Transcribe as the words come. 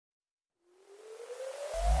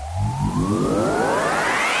Hi,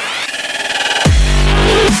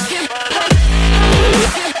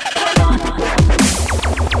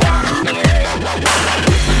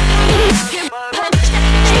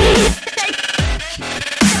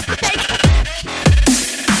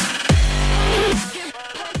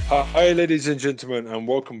 ladies and gentlemen, and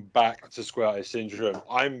welcome back to Square Syndrome.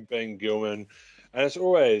 I'm Ben Gilman, and as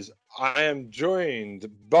always, I am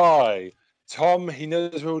joined by Tom. He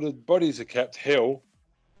knows where all the bodies are kept. Hill.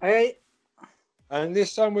 Hey. And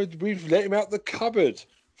this time we've let him out the cupboard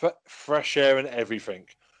for fresh air and everything.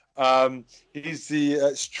 He's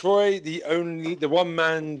it's Troy, the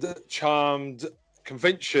one-man charmed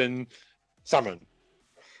convention salmon.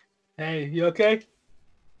 Hey, you okay?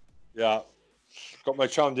 Yeah. Got my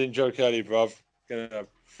charmed in joke early, bruv. Gonna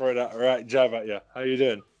throw that right jab at you. How you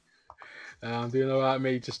doing? I'm doing all right,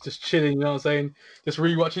 mate. Just chilling, you know what I'm saying? Just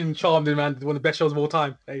rewatching Charmed In, man. One of the best shows of all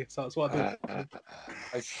time. Hey, so that's what I do.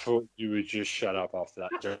 I thought you would just shut up after that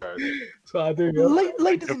joke. That's what I do.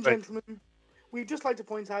 Ladies and gentlemen, we'd just like to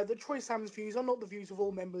point out that Troy Sam's views are not the views of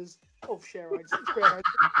all members of Squareites.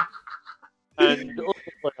 And also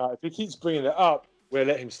point out, if he keeps bringing it up, we'll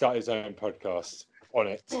let him start his own podcast on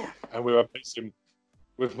it, and we'll replace him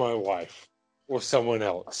with my wife or someone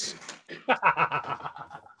else.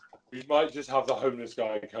 We might just have the homeless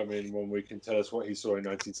guy come in one week and tell us what he saw in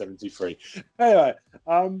 1973. Anyway,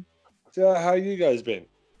 so how you guys been?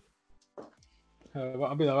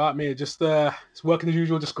 I've been all right, mate. Just working as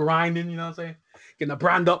usual, just grinding, you know what I'm saying? Getting the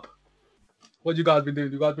brand up. What you guys been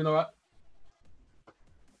doing? You guys been all right?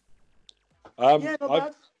 Yeah, not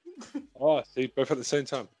bad. Oh, see, both at the same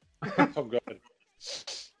time. Tom, go ahead.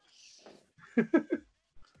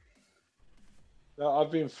 No,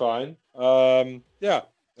 I've been fine. Yeah,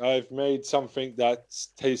 I've made something that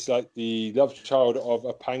tastes like the love child of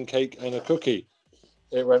a pancake and a cookie.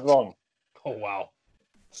 It went wrong. Oh wow!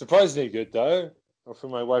 Surprisingly good though. I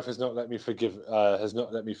think my wife has not let me forget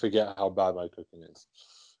how bad my cooking is.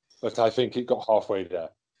 But I think it got halfway there.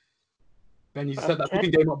 Ben, you set that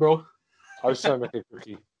cooking game up, bro. I was trying to make a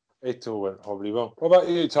cookie. It all went horribly wrong. What about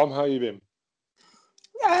you, Tom? How you been?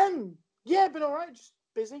 Yeah, been all right. Just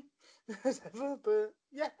busy as ever, but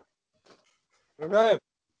yeah. Okay.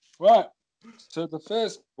 Right. So the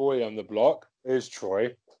first boy on the block is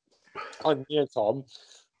Troy. And me and Tom,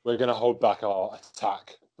 we're going to hold back our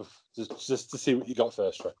attack just to see what you got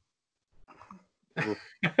first, Troy.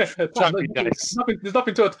 There's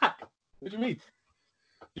nothing to attack. What do you mean?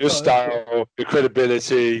 Your style, your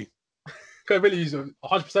credibility. Credibility is 100%.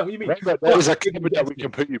 What do you mean? Remember, there is a cupboard that we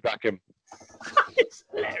can put you back in. It's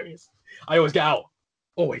hilarious. I always get out.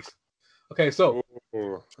 Always. Okay, so.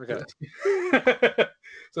 Ooh, okay.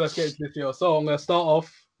 So let's get into this video. So I'm going to start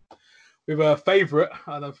off with a favorite.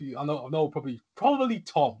 I know probably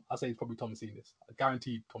Tom. I say probably Tom has seen this. I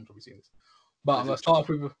guarantee Tom's probably seen this. But I'm going to start off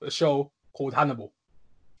with a show called Hannibal.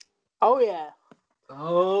 Oh yeah.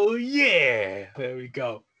 Oh yeah. There we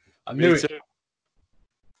go. I knew it. Too.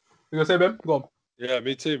 You gonna say, Ben? Go on. Yeah,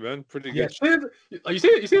 me too, man. Pretty good. Yeah. You see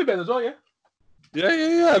it, Ben, as well, yeah?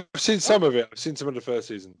 Yeah. I've seen some of it. I've seen some of the first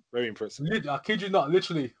season. Very impressive. I kid you not,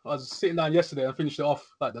 literally. I was sitting down yesterday and finished it off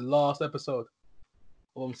like the last episode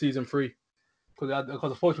of season 3. Because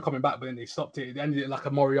the folks were coming back, but then they stopped it. They ended it like a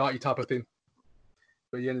Moriarty type of thing.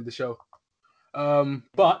 But the end of the show.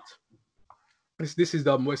 But this is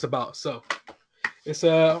what it's about. So it's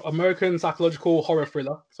a American psychological horror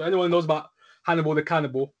thriller. So anyone who knows about Hannibal the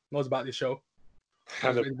Cannibal knows about this show.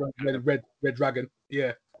 Hannibal. Red Dragon.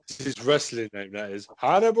 Yeah. His wrestling name, that is.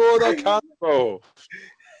 Hannibal the Cannibal.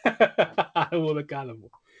 Hannibal the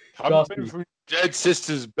Cannibal. Coming from dead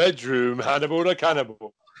sister's bedroom, Hannibal the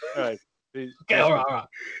Cannibal. All right. Okay, all right.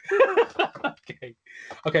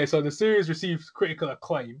 Okay, so the series received critical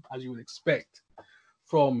acclaim, as you would expect,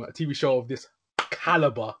 from a TV show of this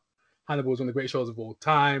caliber. Hannibal is one of the great shows of all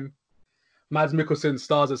time. Mads Mikkelsen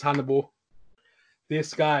stars as Hannibal.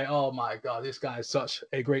 This guy, oh my God, this guy is such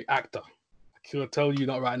a great actor. I can tell you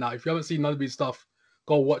not right now. If you haven't seen none of his stuff,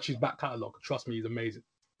 go watch his back catalogue. Trust me, he's amazing.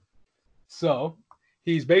 So,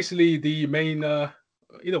 he's basically the main,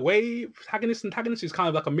 in a way, antagonist is kind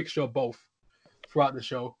of like a mixture of both throughout the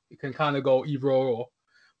show. It can kind of go either or,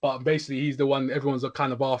 but basically he's the one everyone's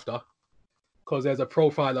kind of after because there's a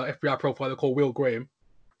FBI profiler called Will Graham.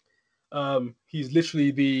 He's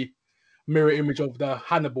literally the mirror image of the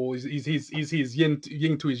Hannibal. He's his yin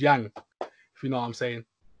to his yang, if you know what I'm saying.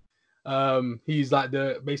 He's like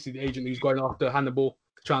basically the agent who's going after Hannibal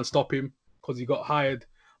to try and stop him because he got hired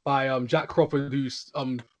by Jack Crawford, who's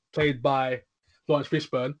played by Lawrence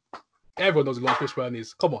Fishburne. Everyone knows who Lawrence Fishburne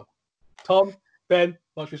is. Come on, Tom, Ben,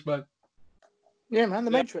 Lawrence Fishburne. Yeah, man,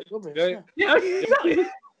 the Matrix, obviously. Yeah, exactly.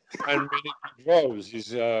 and Benedict Rose,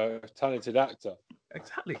 he's a talented actor.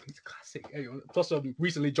 Exactly, it's a classic. Hey, plus,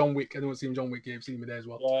 recently John Wick. Anyone seen John Wick? Yeah, you've seen him there as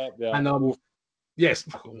well. Yeah. And yes,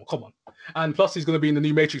 come on. And plus, he's going to be in the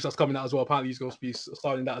new Matrix that's coming out as well. Apparently, he's going to be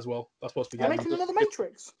starring in that as well. That's supposed to be. They're making another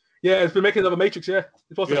Matrix. Yeah, it's been making another Matrix. Yeah, it's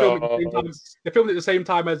supposed to film it at the same time. They filmed it at the same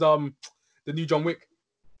time as the new John Wick.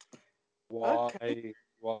 Why? Okay.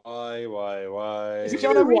 Why? Is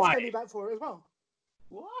Keanu Reeves going to be back for it as well?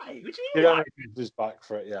 Why? What do you mean? Keanu Reeves is back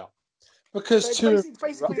for it, yeah. Because So it's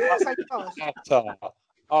basically the same cast.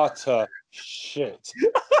 utter shit.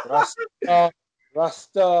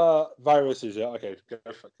 Rasta viruses, yeah. Okay, go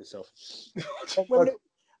fuck yourself.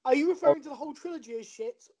 Are you referring to the whole trilogy as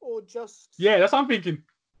shit, or just? Yeah, that's what I'm thinking.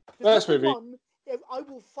 First movie. One, I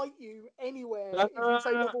will fight you anywhere if you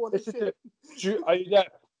say number one is shit. Are you there?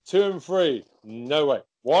 2 and 3. No way.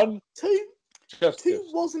 1. Two Justice.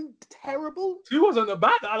 wasn't terrible. 2 wasn't that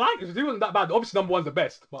bad. I like it. 2 wasn't that bad. Obviously, number 1's the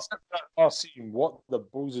best. But Except that last scene. What the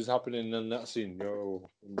balls is happening in that scene? Yo.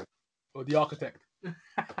 or the architect.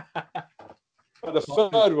 But the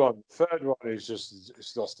third one is just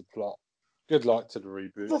it's lost the plot. Good luck to the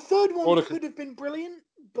reboot. The third one could have been brilliant,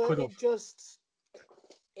 but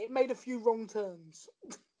it made a few wrong turns.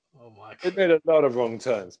 Oh my! It made a lot of wrong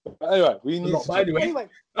turns. But anyway, we need to. Anyway,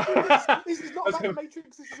 this is not about the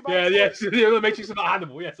Matrix. This is about the Matrix is about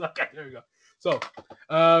Hannibal. Yes, okay, there we go. So,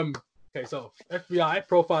 so FBI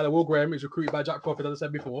profiler Will Graham is recruited by Jack Crawford, as I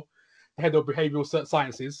said before, head of behavioral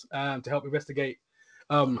sciences, to help investigate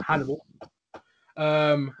Hannibal.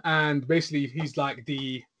 And basically he's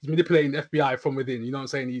manipulating the FBI from within. You know what I'm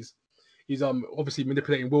saying? He's obviously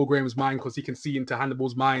manipulating Will Graham's mind because he can see into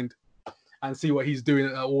Hannibal's mind and see what he's doing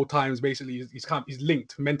at all times. Basically, he's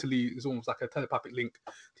linked mentally. It's almost like a telepathic link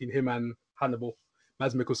between him and Hannibal,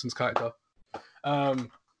 Mads Mikkelsen's character.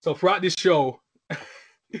 So throughout this show,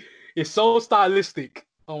 it's so stylistic.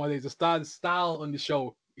 Oh my days, the style on the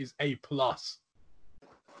show is A+.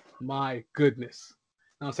 My goodness.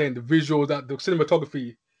 I'm saying the visuals, the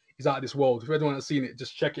cinematography is out of this world. If anyone has seen it,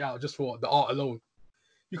 just check it out just for the art alone.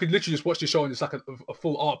 You could literally just watch the show and it's like a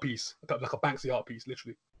full art piece, like a Banksy art piece,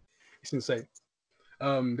 literally. It's insane.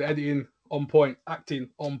 The editing on point, acting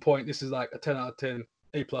on point. This is like a 10 out of 10,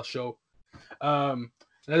 A+ show. And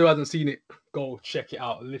anyone who hasn't seen it, go check it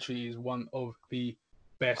out. It literally is one of the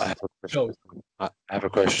best shows. I have a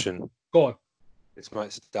question. Go on. This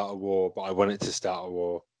might start a war, but I want it to start a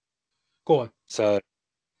war. Go on. So,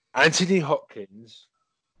 Anthony Hopkins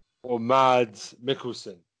or Mads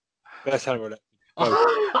Mikkelsen? Best Hannibal.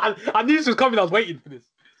 I knew this was coming. I was waiting for this.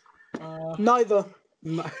 Neither.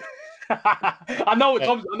 I know what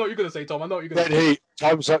you're gonna say, Tom. I know what you're gonna say.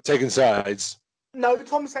 Tom's not taking sides. No,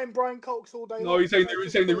 Tom's saying Brian Cox all day. No, he's saying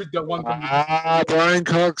the original one. Brian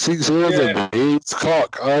Cox thinks all of them. He's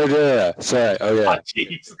cock. Oh yeah. Sorry. Oh yeah.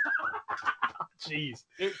 Jeez. Jeez.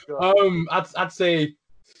 I'd say,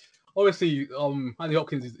 obviously, Anthony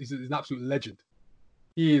Hopkins is an absolute legend.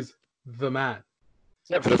 He is the man.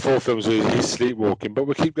 Except for the 4 films where he's sleepwalking, but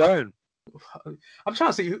we'll keep going. I'm trying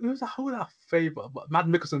to see who's that favourite, but Mads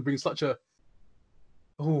Mikkelsen brings such a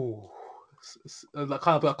like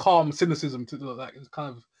kind of a calm cynicism to like kind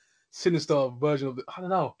of sinister version of it. I don't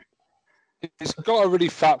know. He's got a really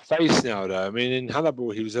fat face now, though. I mean, in Hannibal,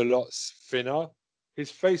 he was a lot thinner. His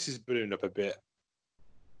face is ballooned up a bit.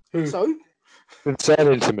 So?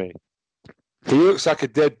 Concerning to me. He looks like a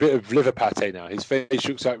dead bit of liver pate now. His face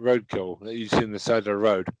looks like roadkill that you see on the side of the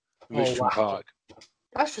road in Richmond Park.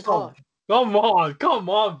 That's just hard. Come on,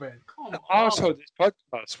 man. Come on. Also, this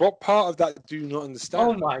podcast, what part of that do you not understand?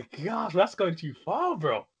 Oh my gosh, that's going too far,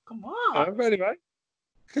 bro. Come on. But anyway,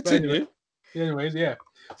 continue. Anyways, yeah.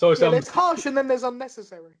 So it's there's harsh and then there's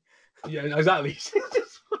unnecessary. Yeah, exactly.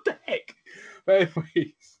 What the heck? But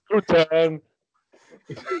anyways, good turn.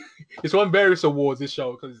 It's won various awards, this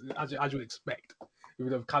show, because as you would expect, with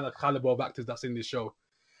the kind of caliber of actors that's in this show,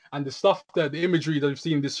 and the stuff, the imagery that we've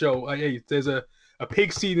seen in this show. Hey, there's a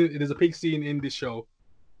pig scene. There's a pig scene in this show.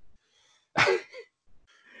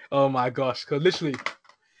 Oh my gosh! Because literally,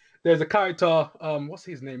 there's a character. What's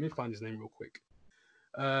his name? Let me find his name real quick.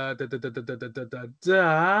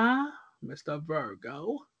 Mr.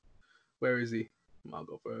 Virgo. Where is he?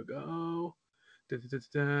 Margot Virgo. Okay,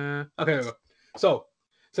 there we go. So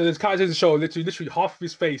there's characters in the show. Literally, half of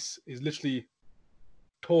his face is literally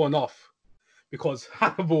torn off because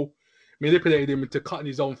Hannibal manipulated him into cutting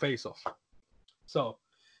his own face off. So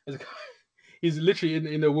he's literally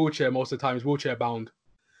in a wheelchair most of the time. He's wheelchair bound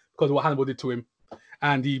because of what Hannibal did to him,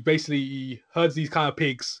 and he herds these kind of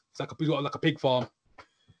pigs. He's got like a pig farm,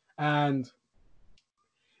 and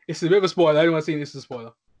it's a bit of a spoiler. Anyone seen this is a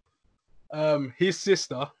spoiler. His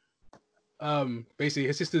sister, basically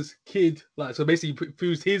his sister's kid, like so basically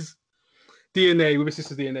fused his DNA with his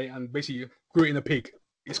sister's DNA and basically grew it in a pig.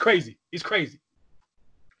 It's crazy. It's crazy.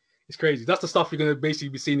 It's crazy. That's the stuff you're gonna basically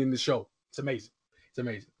be seeing in the show. It's amazing. It's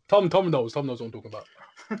amazing. Tom knows. Tom knows what I'm talking about.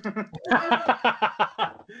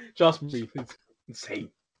 Trust me, it's insane.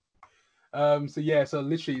 So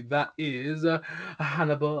literally that is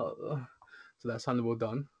Hannibal. So that's Hannibal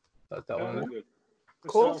done. That's that one. Good.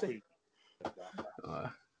 Quality.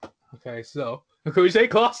 Okay, so can we say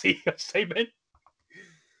classy? Say Ben.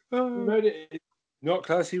 Not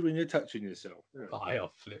classy when you're touching yourself. I am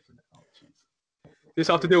flipping it. Oh, jeez. This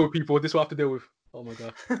I have to deal with, people. This I have to deal with. Oh my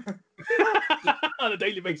god. On a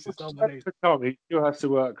daily basis. Oh my days. Tommy, you have to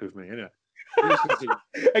work with me, innit?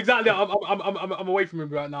 Exactly. I'm away from him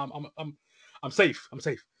right now. I'm safe. I'm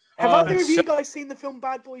safe. Have either of you guys seen the film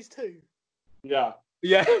Bad Boys 2? Yeah.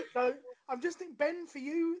 Yeah. So I'm just thinking, Ben, for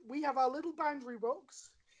you, we have our little boundary box.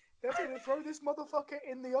 They're going to throw this motherfucker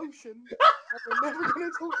in the ocean, and we're never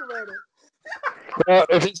going to talk about it. Well,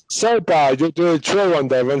 if it's so bad, you'll do a drill one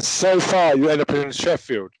day, run so far, you end up in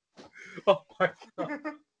Sheffield. Oh my god.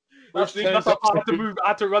 That's how I had to move. I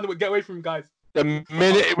had to run, get away from him, guys. The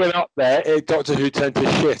minute it went up there, Doctor Who turned to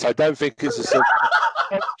shit. I don't think it's a simple.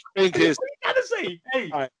 I think it's. What are you trying to say?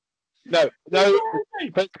 Hey. Right. No,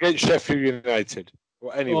 against Sheffield United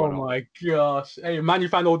or anyone. Oh my gosh! Hey, Man U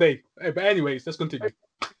fan all day. Hey, but anyways, let's continue.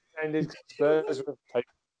 And Spurs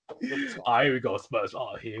Here we go, Spurs.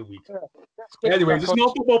 Oh, here we go. Anyways, it's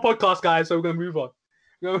not a football podcast, guys, so we're gonna move on.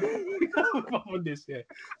 We're gonna move on this, yeah.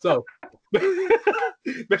 So,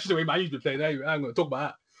 especially the way Man U's been playing. Anyway, I'm gonna talk about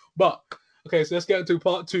that. But okay, so let's get into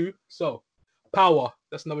part 2. So, Power.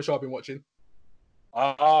 That's another show I've been watching.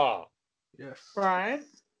 Yes. Right.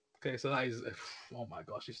 Okay, so that is. Oh my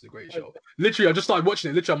gosh, this is a great show. Literally, I just started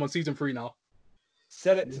watching it. Literally, I'm on season 3 now.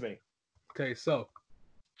 Sell it to me. Okay, so.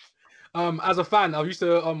 As a fan, I used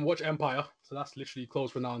to watch Empire, so that's literally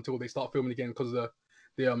closed for now until they start filming again because of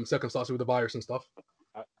the circumstances with the virus and stuff.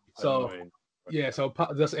 So yeah, so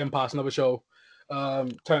that's Empire, it's another show.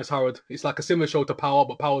 Terrence Howard, it's like a similar show to Power,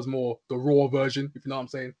 but Power's more the raw version, if you know what I'm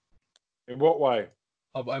saying. In what way?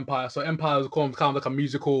 Of Empire. So Empire is kind of like a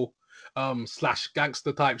musical /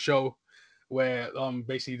 gangster type show where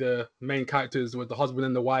basically the main characters with the husband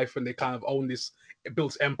and the wife, and they kind of own this, it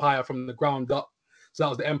builds empire from the ground up. So that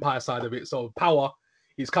was the Empire side of it. So Power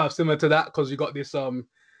is kind of similar to that because you got this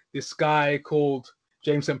guy called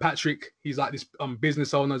James St. Patrick. He's like this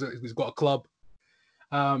business owner. He's got a club.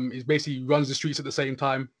 He basically runs the streets at the same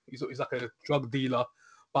time. He's like a drug dealer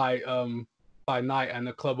by night and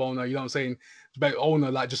a club owner. You know what I'm saying? But owner,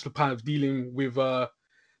 like just kind of dealing with the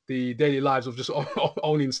daily lives of just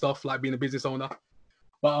owning stuff, like being a business owner.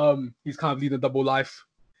 But he's kind of leading a double life.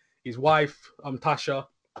 His wife, Tasha,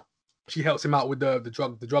 she helps him out with the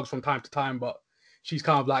drugs from time to time, but she's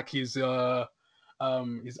kind of like his arm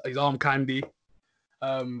candy.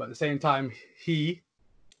 But at the same time, he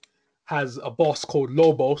has a boss called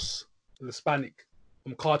Lobos, the Hispanic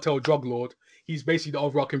cartel drug lord. He's basically the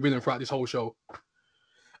overarching villain throughout this whole show.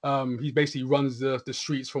 He basically runs the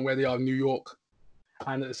streets from where they are in New York,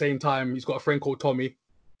 and at the same time, he's got a friend called Tommy,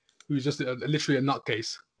 who's just literally a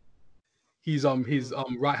nutcase. He's his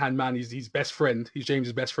right hand man. He's his best friend. He's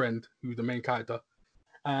James's best friend, who's the main character.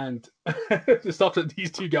 And the stuff that these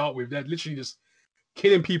two get up with, they're literally just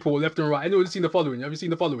killing people left and right. Anyone seen The Following? Have you seen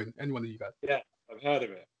The Following? Anyone of you guys? Yeah, I've heard of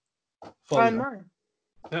it. No.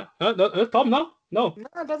 Yeah, Tom, no. No,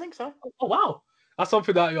 I don't think so. Oh wow, that's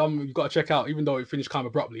something that you've got to check out. Even though it finished kind of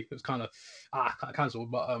abruptly, it was kind of cancelled.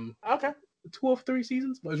 But Okay. 2 or 3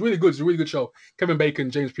 seasons, but it's really good. It's a really good show. Kevin Bacon,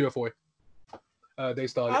 James Purefoy, they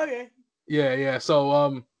started. Oh yeah. Yeah.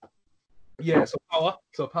 So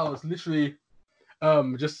Power is literally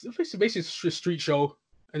just basically a street show.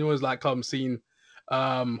 Anyone's like seen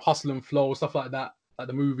Hustle and Flow, stuff like that, like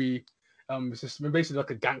the movie. It's just basically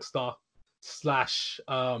like a gangster /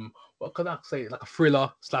 what could I say, like a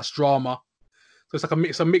thriller / drama. So it's like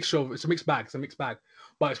it's a mixed bag.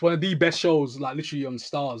 But it's one of the best shows, like literally on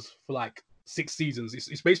Stars for like 6 seasons.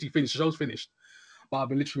 It's basically finished. The show's finished, but I've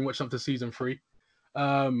been literally watching up to season 3.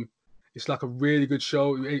 It's like a really good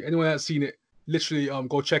show. Anyone that's seen it, literally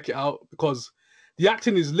go check it out because the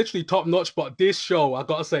acting is literally top notch. But this show, I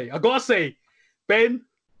gotta say, Ben,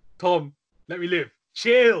 Tom, let me live.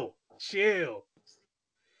 Chill.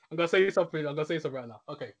 I'm gonna say something right now.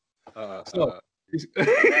 Okay.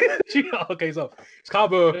 Okay, so it's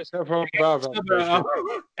kind of a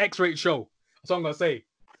X-rated show. That's what I'm gonna say.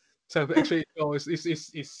 So X-rated show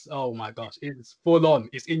is oh my gosh, it's full on.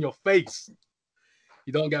 It's in your face.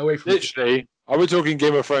 You don't get away from Literally, are we talking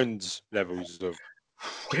Game of Thrones levels of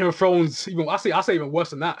Game of Thrones? Even I say even worse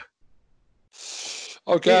than that.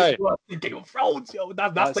 Okay, Game of Thrones, yo.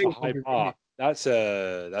 That's that's a the high bar. That's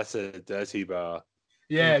a dirty bar.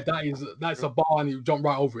 Yeah, that's a bar and you jump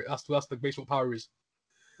right over it. That's basically what power is.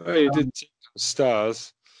 Oh, you did take some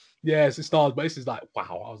stars. Yeah, it's stars, but this is like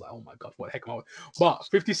wow. I was like, oh my god, what the heck am I? But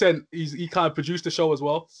 50 Cent, he kind of produced the show as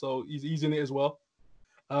well, so he's in it as well.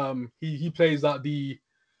 He plays like the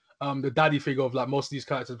daddy figure of like most of these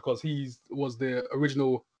characters because he was the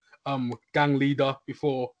original gang leader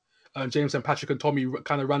before James and Patrick and Tommy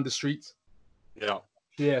kind of ran the streets. Yeah.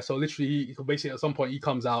 Yeah, so literally, he basically at some point he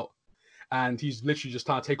comes out and he's literally just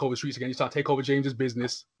trying to take over the streets again. He's trying to take over James's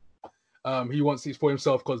business. He wants it for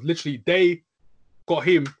himself because literally they got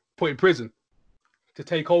him put in prison to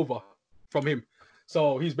take over from him.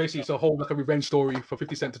 So he's basically it's a whole like a revenge story for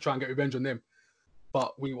 50 Cent to try and get revenge on them.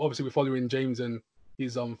 But we're following James and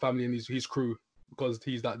his family and his crew because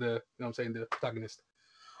he's like the the protagonist.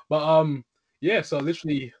 But yeah, so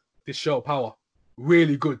literally this show Power,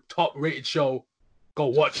 really good, top rated show. Go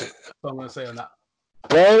watch it. That's what I'm gonna say on that.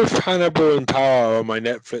 Both Hannibal and Power are on my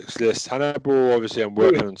Netflix list. Hannibal, obviously, I'm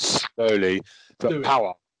working on slowly, but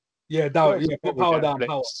Power. Yeah, put Power down.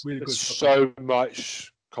 Power, really good. There's so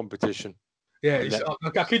much competition. Yeah,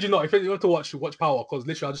 I kid you not. If you want to watch Power, because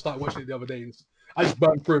literally I just started watching it the other day. And I just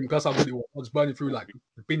burned through him because that's how good it was. I was burning through like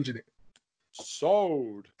binging it.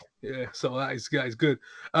 Sold. Yeah, so that is good.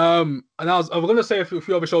 And I was gonna say a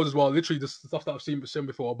few other shows as well. Literally the stuff that I've seen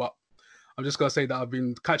before, but I'm just gonna say that I've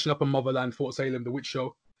been catching up on Motherland, Fort Salem, The Witch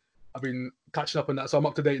Show. I've been catching up on that, so I'm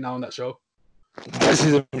up to date now on that show. This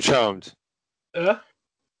is Charmed. Yeah,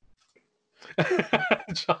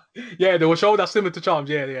 there was a show that's similar to Charmed.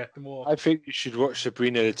 Yeah. The more I think you should watch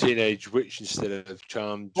Sabrina the Teenage Witch instead of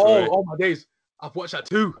Charmed. Oh my days! I've watched that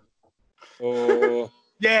too. Or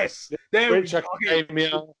yes, there Witch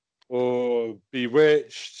Academia, or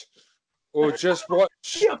Bewitched, or just watch.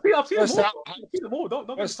 Yeah, I've seen them all. Don't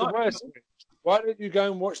That's the worst. Why don't you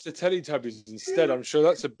go and watch the Teletubbies instead? I'm sure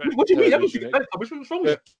that's a better. What do you mean? What's wrong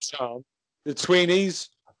with it? The Tweenies.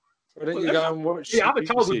 Why don't you go and watch? Yeah, I have a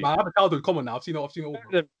childhood, man. I have a childhood. Come on now. I've seen it all.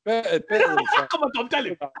 Better Come on, I'm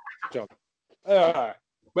telling you. Alright.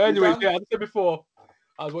 But anyway, yeah, as I said before,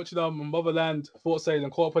 I was watching Motherland, Fort Salem,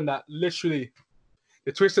 and caught up on that. Literally,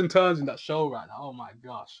 the twists and turns in that show right now. Oh my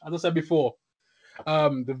gosh! As I said before,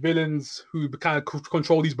 the villains who kind of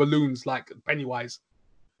control these balloons like Pennywise.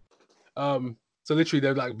 So literally,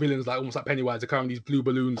 they're like villains, like almost like Pennywise. They're carrying these blue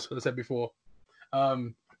balloons, as I said before.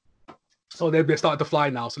 So they're starting to fly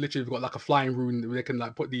now. So literally, they've got like a flying rune where they can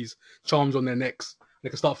like put these charms on their necks. They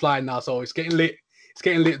can start flying now. So it's getting lit. It's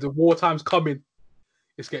getting lit. The wartime's coming.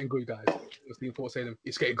 It's getting good, guys. It's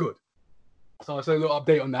getting good. So it's a little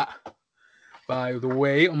update on that. By the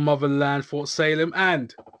way, on Motherland, Fort Salem,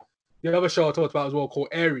 and the other show I talked about as well called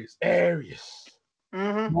Aries.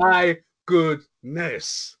 Mm-hmm. My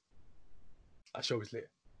goodness. That show is lit.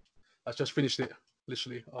 I just finished it.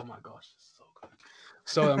 Literally. Oh my gosh. So good.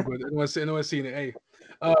 So damn good. Anyone's seen it, hey.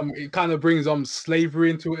 It kind of brings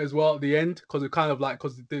slavery into it as well at the end. Because it kind of like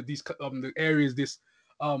these the Aries, this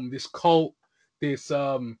cult, this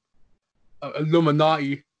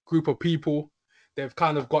Illuminati group of people, they've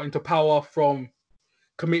kind of got into power from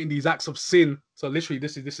committing these acts of sin. So literally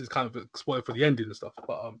this is kind of a spoiler for the ending and stuff.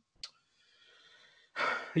 But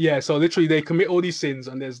yeah, so literally they commit all these sins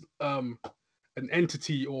and there's an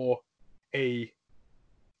entity or a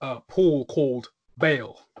pool called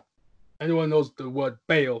Baal. Anyone knows the word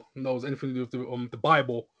Baal, knows anything to do with the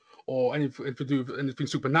Bible or anything to do with anything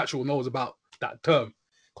supernatural, knows about that term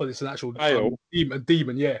because it's an actual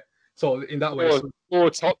demon. Yeah. So in that way, or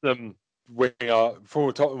Tottenham winger,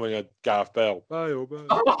 former Tottenham winger Gareth Bale. Bale.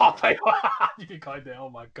 You can kind of, oh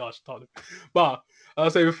my gosh, Tottenham. But I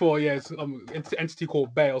was saying before, yeah, it's an entity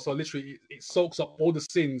called Baal. So literally, it soaks up all the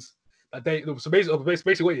sins that they. So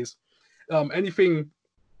basically, what it is, anything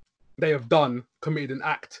they have done, committed an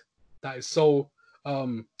act that is so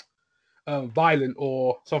violent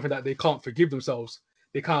or something that they can't forgive themselves,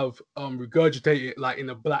 they kind of regurgitate it like in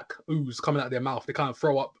a black ooze coming out of their mouth. They kind of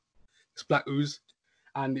throw up this black ooze,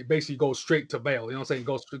 and it basically goes straight to Baal. You know what I'm saying? It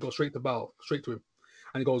goes straight to Baal, straight to him,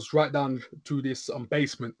 and it goes right down to this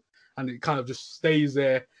basement, and it kind of just stays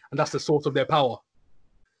there, and that's the source of their power.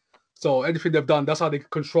 So anything they've done, that's how they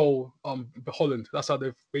control Holland. That's how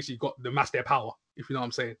they've basically got the mass their power, if you know what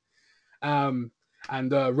I'm saying.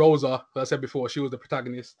 And Rosa, as I said before, she was the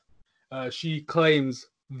protagonist. She claims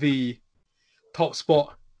the top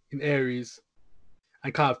spot in Aries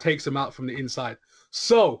and kind of takes him out from the inside.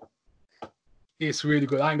 So it's really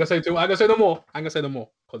good. I ain't gonna say no more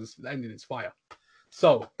because the ending is fire.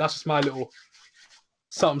 So that's just my little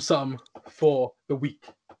something for the week.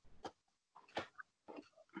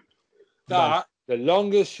 That the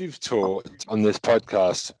longest you've talked on this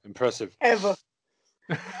podcast. Impressive. Ever.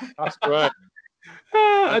 That's great.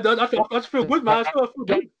 I just feel good, man. I feel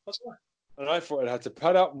good. That's why. And I thought I had to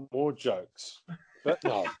pad out more jokes, but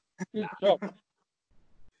no. Good job.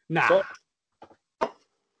 Nah. So-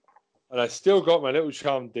 and I still got my little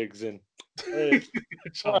charm digs in. Hey.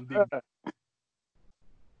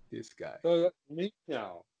 This guy. So that's me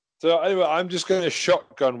now. So anyway, I'm just going to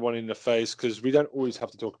shotgun one in the face because we don't always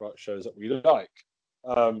have to talk about shows that we like.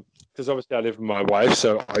 Because obviously I live with my wife,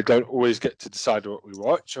 so I don't always get to decide what we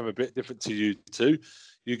watch. I'm a bit different to you too.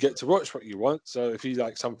 You get to watch what you want. So if you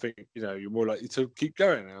like something, you're more likely to keep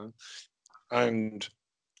going on. And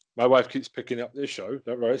my wife keeps picking up this show.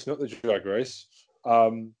 Don't worry, it's not the Drag Race.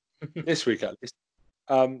 This week at least.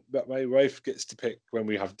 But my wife gets to pick when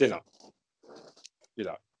we have dinner.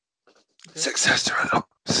 Success to a long,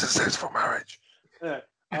 successful marriage. Yeah.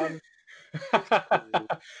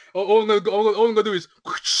 all I'm gonna do is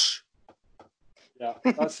whoosh. Yeah,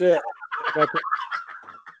 that's it.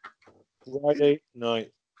 Friday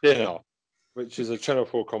Night Dinner, which is a Channel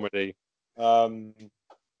 4 comedy.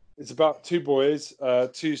 It's about two boys,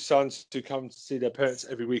 two sons who come to see their parents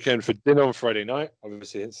every weekend for dinner on Friday night.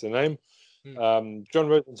 Obviously, hence the name. John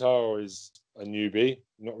Rosenthal is a newbie,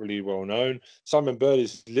 not really well known. Simon Bird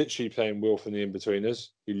is literally playing Will from the In-Betweeners.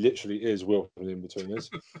 He literally is Will from the In-Betweeners.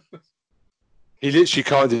 He literally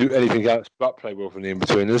can't do anything else but play Will from the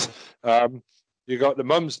In-Betweeners. You got the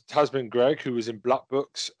mum's Tasman Gregg, who was in Black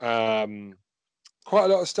Books. Quite a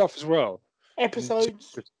lot of stuff as well.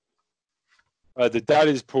 Episodes. The dad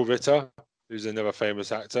is Paul Ritter, who's another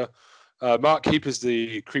famous actor. Mark Keeper's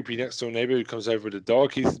the creepy next door neighbor who comes over with a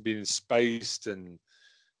dog. He's been in Spaced and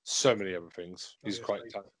so many other things. He's quite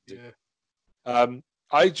talented. Yeah.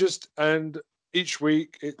 And each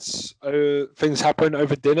week it's things happen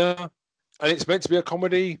over dinner, and it's meant to be a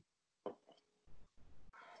comedy.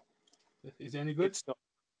 Is it any good? It's not.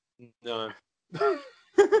 No. To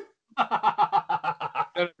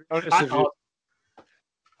be honest with you,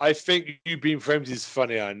 I think You Being Framed is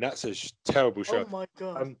funny, and that's a terrible show. Oh my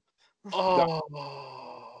god.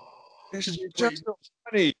 It's just not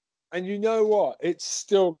funny. And you know what? It's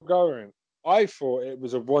still going. I thought it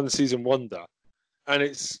was a one-season wonder, and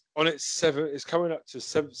it's on its seventh. It's coming up to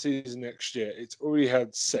 7th season next year. It's already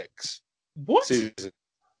had 6 seasons.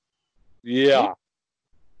 Yeah,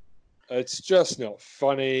 it's just not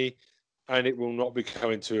funny, and it will not be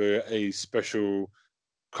coming to a special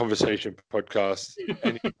conversation podcast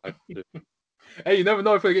anytime soon. Hey, you never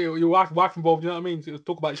know if you get your wife involved. You know what I mean? To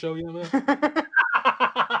talk about the show. You know what I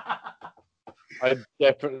mean?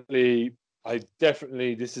 I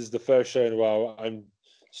definitely. This is the first show in a while. I'm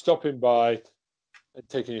stopping by and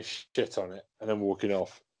taking a shit on it, and then walking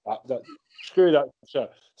off. Screw that show.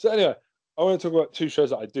 So anyway, I want to talk about 2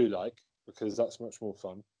 shows that I do like because that's much more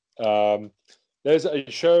fun. There's a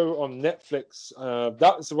show on Netflix.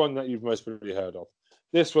 That's the one that you've most probably heard of.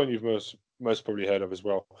 This one you've most probably heard of as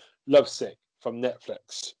well. Lovesick from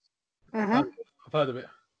Netflix. Mm-hmm. I've heard of it.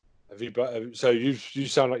 Have you? So you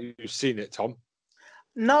sound like you've seen it, Tom.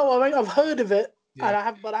 No, I mean I've heard of it, and I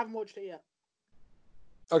haven't watched it yet.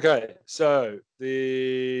 Okay, so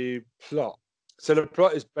the plot. So the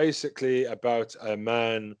plot is basically about a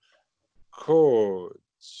man called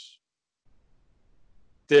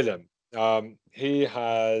Dylan. He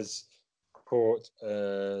has caught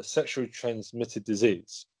a sexually transmitted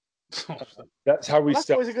disease. That's how we That's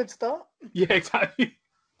start. always a good start. Yeah, exactly.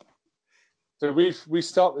 So we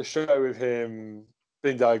start the show with him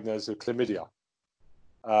being diagnosed with chlamydia.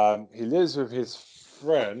 He lives with his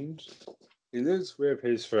friend. He lives with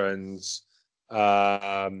his friends,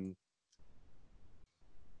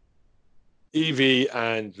 Evie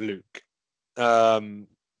and Luke.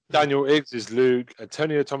 Daniel Iggs is Luke.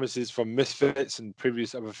 Antonio Thomas is from Misfits and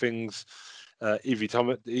previous other things.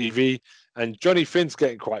 Evie, and Johnny Finn's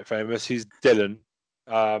getting quite famous. He's Dylan.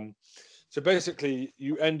 So basically,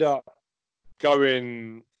 you end up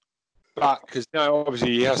going back because now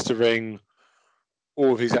obviously he has to ring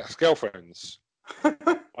all of his ex-girlfriends.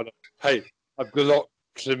 Hey, I've got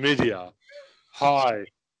chlamydia. Hi.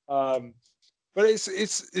 But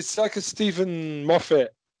it's like a Stephen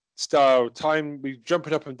Moffat style time. We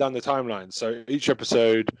jumping up and down the timeline. So each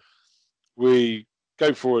episode we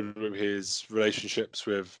go forward with his relationships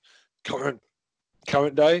with current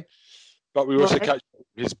day, but we also catch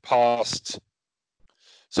his past.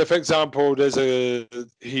 So, for example, there's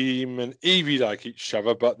him and Evie like each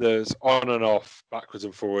other, but there's on and off, backwards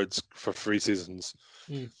and forwards for 3 seasons.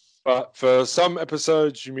 But for some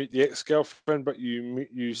episodes, you meet the ex-girlfriend, but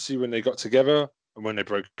you see when they got together and when they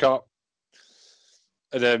broke up,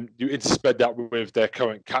 and then you interspeed that with their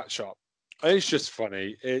current catch-up. And it's just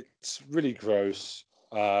funny. It's really gross.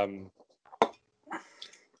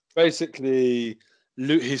 Basically,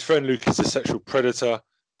 his friend Luke is a sexual predator.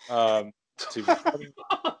 Oh,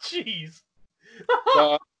 jeez.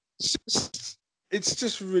 But it's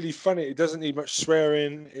just really funny. It doesn't need much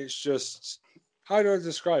swearing. It's just, how do I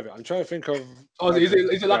describe it? I'm trying to think of. Oh, is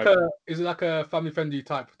it like a family friendly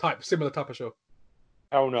type similar type of show?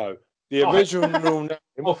 Hell no. The original.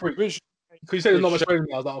 Because you said it's not much swearing.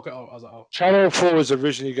 I was like, okay. I was like, oh. Channel 4 was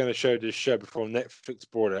originally going to show this show before Netflix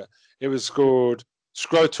bought it. It was called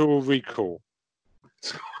Scrotal Recall.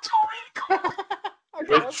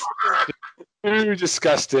 Which is very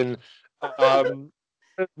disgusting.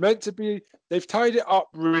 Meant to be, they've tied it up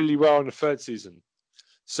really well in the third season.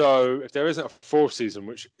 So if there isn't a fourth season,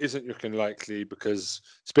 which isn't looking likely because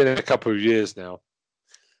it's been a couple of years now,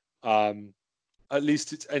 at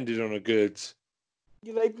least it's ended on a good.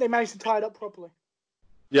 Yeah, they managed to tie it up properly.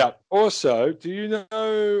 Yeah. Also, do you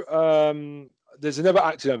know? There's another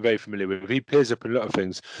actor I'm very familiar with. He appears up in a lot of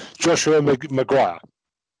things. Joshua Maguire.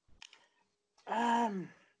 The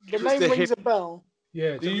name rings a bell.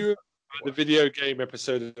 Yeah. Do you remember the video game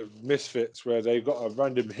episode of Misfits where they've got a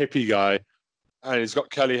random hippie guy and he's got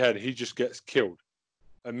curly hair and he just gets killed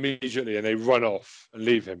immediately and they run off and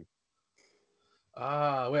leave him?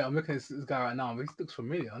 Wait, I'm looking at this guy right now. He looks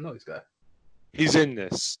familiar. I know this guy. He's in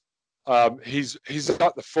this. He's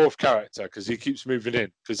like the fourth character because he keeps moving in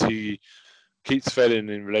because he keeps failing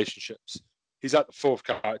in relationships. He's like the fourth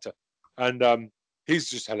character, and he's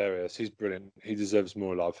just hilarious. He's brilliant. He deserves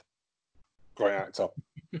more love. Great actor.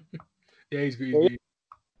 Yeah, he's good.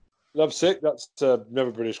 Lovesick. That's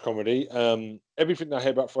another British comedy. Everything I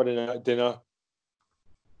hear about Friday Night Dinner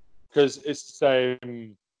because it's the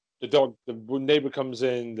same. The neighbor comes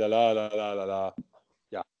in. La la la la la la.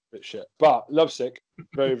 Bit shit, but Lovesick,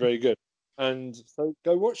 very very good, and so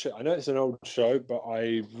go watch it. I know it's an old show, but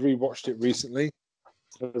I rewatched it recently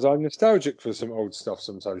because I'm nostalgic for some old stuff.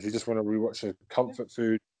 Sometimes you just want to rewatch a comfort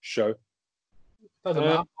food show. Doesn't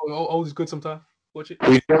matter. Old is good sometimes. Watch it.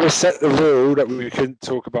 We never set the rule that we couldn't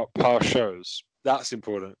talk about past shows. That's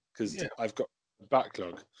important because I've got a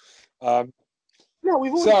backlog. No,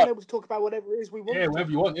 we've always been able to talk about whatever it is we want. Yeah,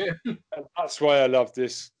 whatever you want, yeah. And that's why I love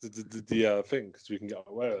this, the thing, because we can get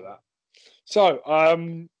away with that. So,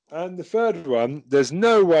 and the third one, there's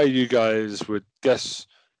no way you guys would guess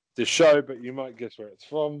the show, but you might guess where it's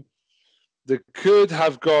from. The Could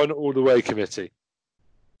Have Gone All the Way Committee.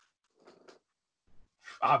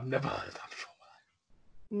 I've never heard that before.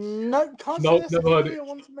 No, can't nope, say that's never heard it.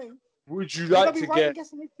 one for me. Would you like to get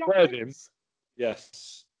heard him?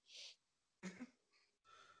 Yes.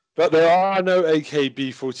 But there are no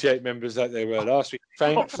AKB48 members like there were last week.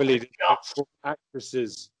 Thankfully, the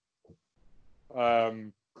actresses.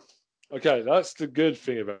 Okay, that's the good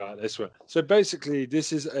thing about this one. So basically,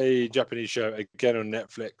 this is a Japanese show, again on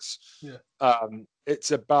Netflix. Yeah.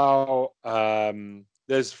 It's about,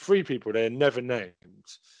 there's three people, they're never named.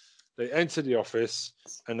 They enter the office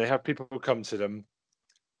and they have people come to them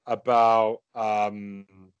about, how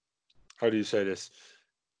do you say this?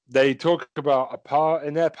 They talk about a part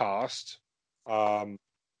in their past, a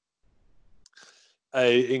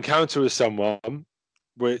encounter with someone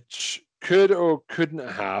which could or couldn't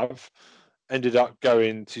have ended up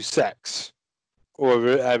going to sex or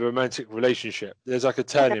a romantic relationship. There's like a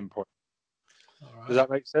turning point. Right. Does that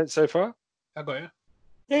make sense so far? I got you.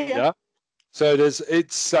 Yeah. So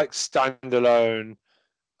it's like standalone.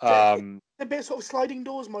 A bit sort of sliding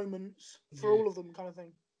doors moments for all of them, kind of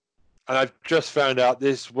thing. And I've just found out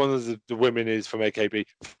one of the women is from AKB.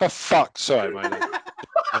 For fuck's sake, man.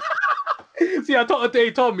 See, I thought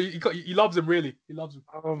he told me he loves him, really. He loves him.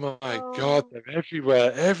 Oh my God, they're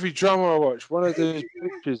everywhere. Every drama I watch, one of those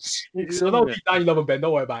pictures. I know you love him, Ben.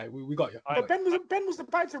 Don't worry about it. We got you. But Ben was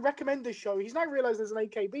about to recommend this show. He's now realised there's an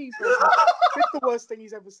AKB person. It's the worst thing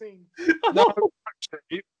he's ever seen. No,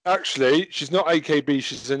 actually, she's not AKB.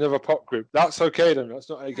 She's another pop group. That's okay then. That's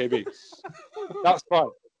not AKB. That's fine.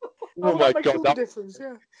 Oh my God, that difference.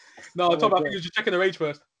 Yeah. No, I'm talking about you're just checking their age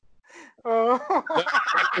first. Here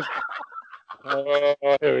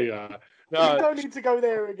we are. No, you don't need to go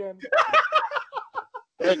there again.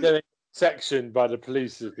 They're getting sectioned by the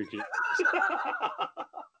police if we keep.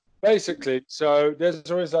 Basically, so there's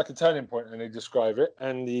always like a turning point, and they describe it,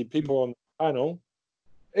 and the people on the panel.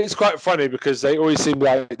 It's quite funny because they always seem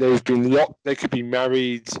like they've been locked. They could be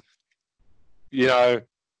married,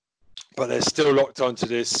 but they're still locked onto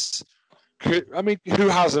this. I mean, who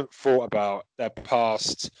hasn't thought about their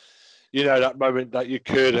past? That moment that you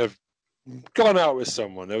could have gone out with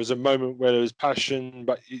someone. There was a moment where there was passion,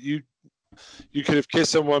 but you you could have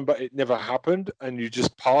kissed someone, but it never happened, and you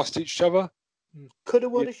just passed each other, Coulda,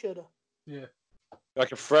 woulda, shoulda. Yeah.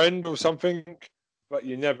 like a friend or something, but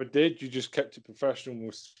you never did. You just kept it professional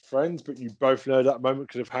with friends, but you both know that moment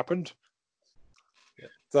could have happened. Yeah.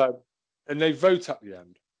 So, and they vote at the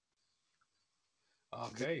end.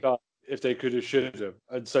 Okay. If they could have, should have,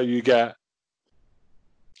 and so you get.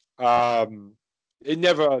 It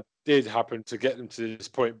never did happen to get them to this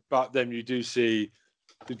point, but then you do see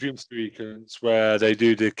the dream sequence where they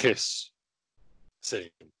do the kiss scene.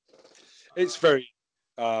 It's very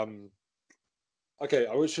okay.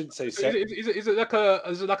 I shouldn't say sex. Is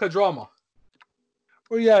it like a drama?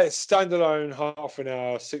 Well, yeah, it's standalone, half an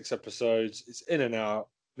hour, 6 episodes. It's in and out,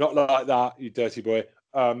 not like that, you dirty boy.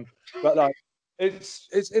 But like,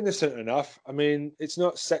 it's innocent enough. I mean, it's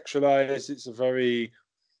not sexualized. It's a very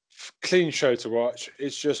clean show to watch.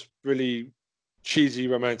 It's just really cheesy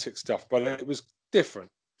romantic stuff, but it was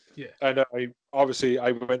different. Yeah. And I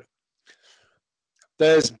went.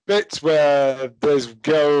 There's bits where there's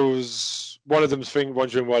girls. One of them's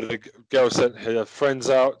wondering why the girl sent her friends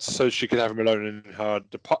out so she could have them alone in her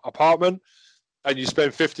apartment, and you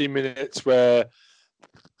spend 15 minutes where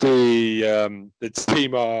the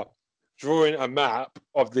team are drawing a map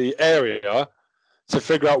of the area to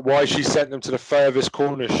figure out why she sent them to the furthest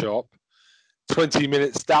corner shop 20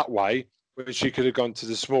 minutes that way when she could have gone to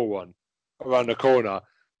the small one around the corner.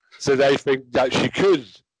 So they think that he could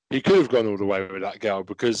have gone all the way with that girl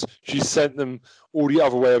because she sent them all the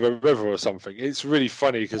other way of a river or something. It's really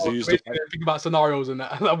funny because they used to think about scenarios and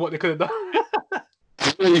that, and what they could have done.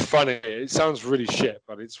 It's really funny. It sounds really shit,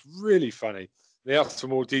 but it's really funny. They ask for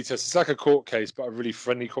more details. It's like a court case, but a really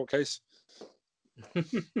friendly court case. Oh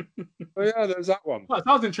yeah, there's that one. Well,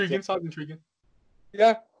 sounds intriguing. Sounds intriguing.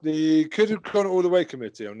 Yeah, the Could Have Gone All the Way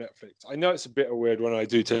committee on Netflix. I know it's a bit of a weird one. I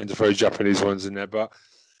do tend to throw Japanese ones in there, but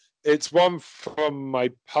it's one from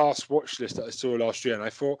my past watch list that I saw last year, and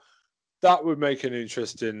I thought that would make an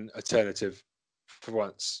interesting alternative for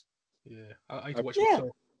once. Yeah, I need to watch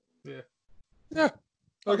it. So. Yeah.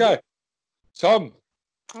 Okay. Tom.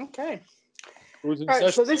 Okay. School's in All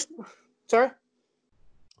right, session. Sorry?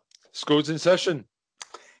 School's in session.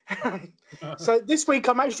 So this week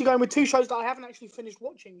I'm actually going with two shows that I haven't actually finished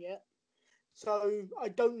watching yet. So I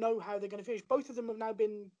don't know how they're going to finish. Both of them have now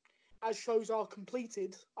been, as shows are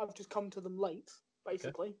completed, I've just come to them late,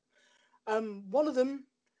 basically. Okay. One of them,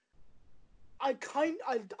 I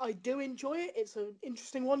do enjoy it. It's an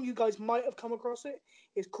interesting one. You guys might have come across it.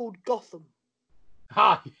 It's called Gotham.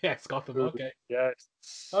 Ah, yes, Gotham. Okay.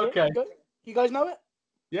 Yes. Okay. You guys know it?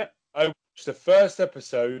 Yeah. I watched the first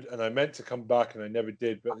episode and I meant to come back and I never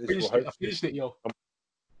did, but this will hopefully... I finished it, yo.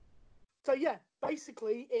 So yeah,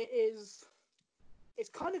 basically it's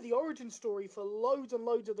kind of the origin story for loads and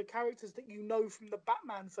loads of the characters that you know from the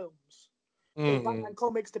Batman films. Or Batman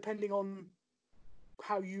comics, depending on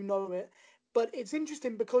how you know it. But it's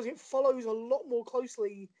interesting because it follows a lot more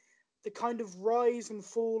closely the kind of rise and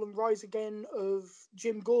fall and rise again of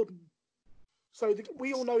Jim Gordon. So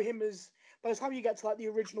we all know him as, by the time you get to like the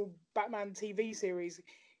original Batman TV series,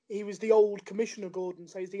 he was the old Commissioner Gordon.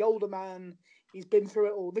 So he's the older man. He's been through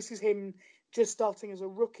it all. This is him just starting as a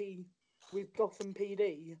rookie with Gotham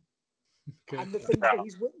PD. Okay. And the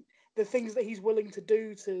things that he's willing to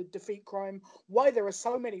do to defeat crime. Why there are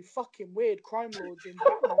so many fucking weird crime lords in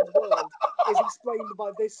Batman's world is explained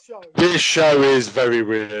by this show. This show is very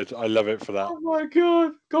weird. I love it for that. Oh my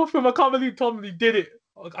god, Gotham! I can't believe Tom did it.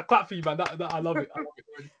 I clap for you, man. That I love it. I love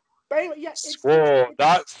it. But anyway, yeah,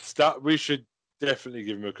 that we should definitely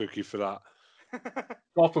give him a cookie for that.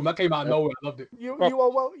 Gotham, that came out of nowhere. I loved it. You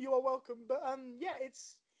are welcome. But yeah,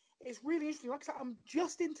 it's really interesting. Like I said, I'm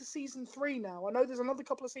just into season 3 now. I know there's another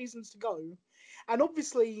couple of seasons to go, and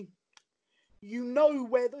obviously, you know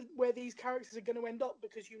where these characters are going to end up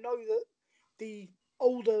because you know that the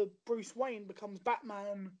older Bruce Wayne becomes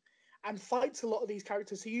Batman and fights a lot of these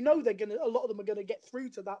characters. So you know a lot of them are gonna get through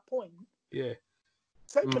to that point. Yeah.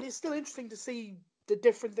 So, but it's still interesting to see the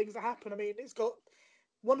different things that happen. I mean, it's got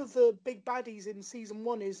one of the big baddies in season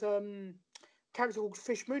 1 is a character called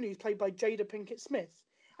Fish Mooney, who's played by Jada Pinkett Smith,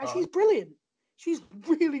 and she's brilliant. She's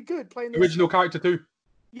really good playing this original character too.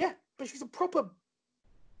 Yeah, but she's a proper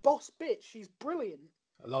boss bitch. She's brilliant.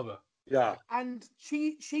 I love her. Yeah. And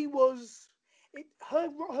she was her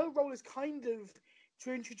role is kind of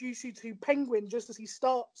to introduce you to Penguin just as he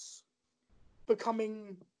starts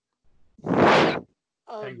becoming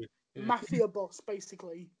mafia boss,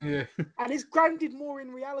 basically. Yeah. And it's grounded more in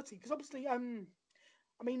reality because obviously, I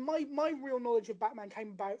mean, my real knowledge of Batman came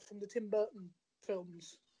about from the Tim Burton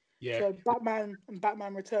films. Yeah. So Batman and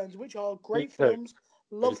Batman Returns, which are great films,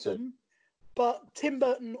 love them. But Tim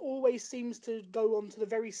Burton always seems to go on to the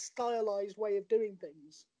very stylized way of doing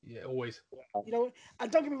things. Yeah, always. You know,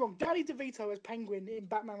 and don't get me wrong, Danny DeVito as Penguin in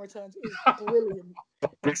Batman Returns is brilliant.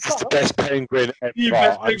 This is the But- best penguin The ever.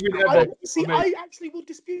 best I'm- penguin ever. I actually will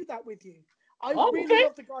dispute that with you. I really okay.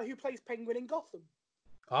 love the guy who plays Penguin in Gotham.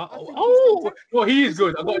 I think he's Oh, fantastic. no, he is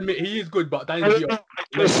good. I got to admit, he is good. But Danny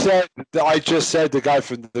DeVito, I just said the guy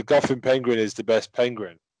from the Gotham Penguin is the best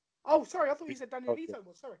penguin. Oh, sorry, I thought you said Danny DeVito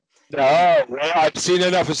was. Sorry. No, well, I've seen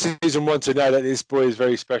enough of season 1 to know that this boy is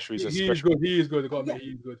very special. He's a he is special. good. He is good. I got to admit,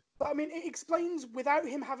 he is good. But I mean, it explains without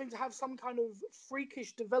him having to have some kind of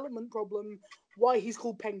freakish development problem why he's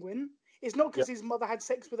called Penguin. It's not because his mother had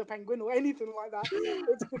sex with a penguin or anything like that.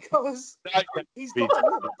 It's because he's got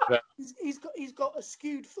a limp. He's got a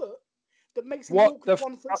skewed foot that makes him walk with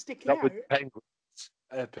one foot sticking Up out. with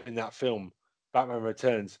penguins in that film, Batman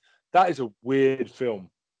Returns. That is a weird film.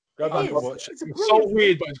 Go back and watch it. It's a It's so brilliant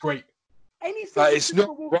weird, film. but it's great. Anything But with it's Christopher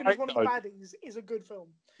not Walken as right, one of though. the baddies is a good film.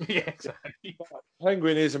 Yeah, exactly.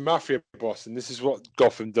 Penguin is a mafia boss, and this is what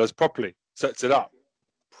Gotham does properly. Sets it up.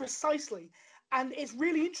 Precisely. And it's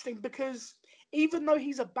really interesting because even though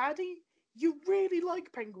he's a baddie, you really like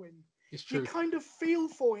Penguin. It's You true. kind of feel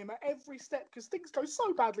for him at every step because things go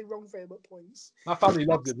so badly wrong for him at points. My family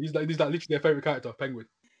loved him. He's like literally their favorite character, Penguin.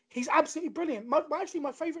 He's absolutely brilliant. Actually,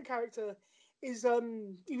 my favorite character is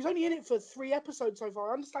he was only in it for 3 episodes so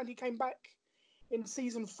far. I understand he came back in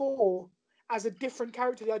season 4 as a different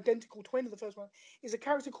character, the identical twin of the first one. Is a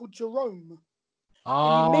character called Jerome.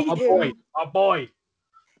 Oh, meet my him- boy. My boy.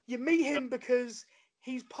 You meet him because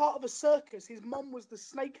he's part of a circus. His mum was the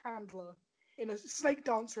snake handler in a snake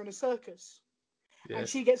dancer in a circus, Yeah. and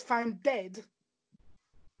she gets found dead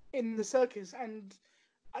in the circus. And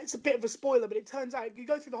it's a bit of a spoiler, but it turns out you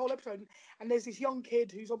go through the whole episode, and there's this young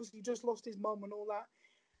kid who's obviously just lost his mum and all that,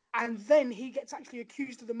 and then he gets actually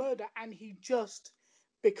accused of the murder, and he just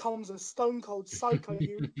becomes a stone cold psycho.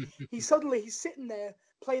 He's sitting there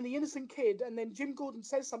playing the innocent kid, and then Jim Gordon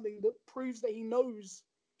says something that proves that he knows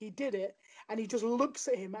he did it, and he just looks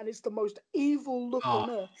at him, and it's the most evil look on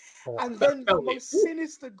earth. And then the most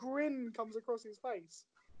sinister grin comes across his face,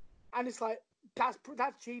 and it's like that's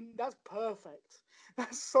perfect.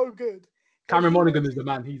 That's so good. Cameron Monaghan is the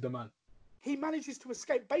man. He's the man. He manages to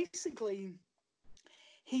escape. Basically,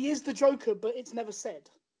 he is the Joker, but it's never said.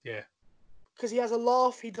 Yeah. Because he has a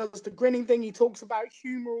laugh, he does the grinning thing, he talks about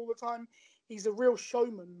humor all the time. He's a real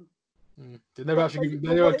showman. They never actually give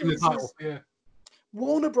him the title. Yeah.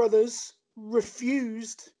 Warner Brothers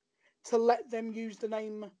refused to let them use the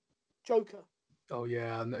name Joker. Oh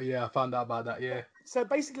yeah, I found out about that. Yeah. So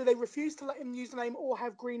basically, they refused to let him use the name or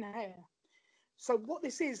have green hair. So what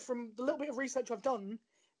this is, from the little bit of research I've done,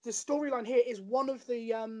 the storyline here is one of the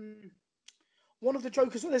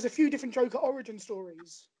Jokers. There's a few different Joker origin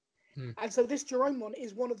stories, and so this Jerome one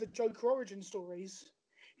is one of the Joker origin stories.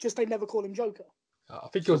 Just they never call him Joker. I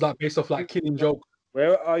think it was like based off like Killing Joke.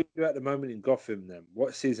 Where are you at the moment in Gotham then?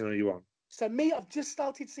 What season are you on? So I've just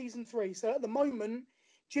started season 3. So at the moment,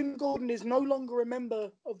 Jim Gordon is no longer a member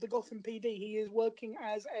of the Gotham PD. He is working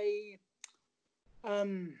as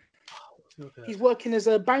he's working as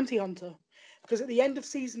a bounty hunter. Because at the end of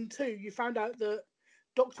season 2, you found out that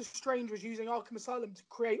Doctor Strange was using Arkham Asylum to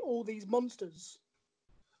create all these monsters.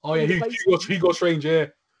 Oh yeah, Hugo Strange. Yeah.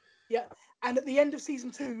 Yeah, and at the end of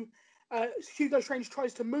season 2, Hugo Strange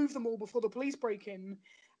tries to move them all before the police break in,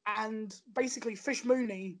 and basically Fish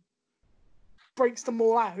Mooney breaks them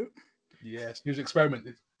all out. Yes, he was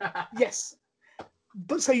experimented. Yes,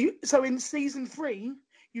 but so in season 3,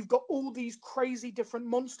 you've got all these crazy different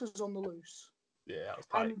monsters on the loose. Yeah, that was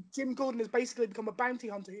tight. And Jim Gordon has basically become a bounty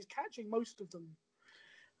hunter who's catching most of them.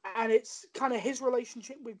 And it's kind of his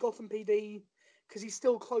relationship with Gotham PD, because he's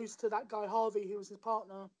still close to that guy Harvey, who was his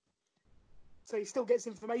partner. So he still gets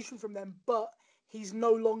information from them, but he's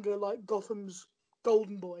no longer like Gotham's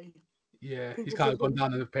golden boy. Yeah, he's kind of gone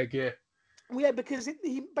down in the peg, yeah. Well, yeah, because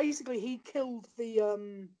he killed the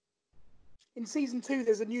in season 2.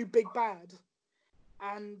 There's a new big bad,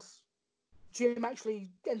 and Jim actually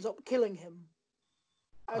ends up killing him.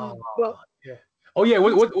 And, yeah. Oh yeah,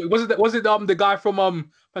 was it the guy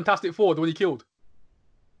from Fantastic Four, the one he killed?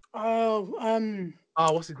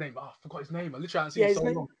 What's his name? I forgot his name. I literally haven't seen it so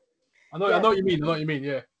long. I know what you mean. I know what you mean.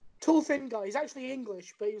 Yeah. Tall, thin guy. He's actually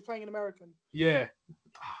English, but he was playing an American. Yeah.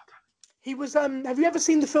 He was. Have you ever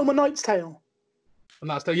seen the film A Knight's Tale? A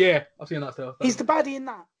Knight's Tale. Yeah, I've seen A Knight's Tale. He's the baddie in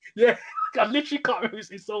that. Yeah, I literally can't remember.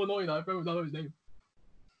 It's so annoying. I don't know his name.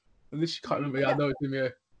 I literally can't remember. Yeah, I know his name. Yeah.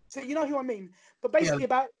 So you know who I mean. But basically,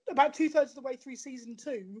 about 2/3 of the way through season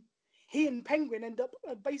 2, he and Penguin end up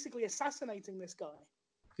basically assassinating this guy.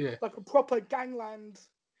 Yeah. Like a proper gangland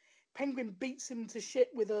Penguin beats him to shit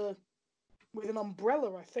with an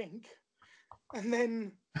umbrella, I think, and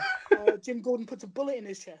then Jim Gordon puts a bullet in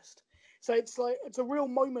his chest. So it's a real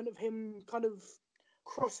moment of him kind of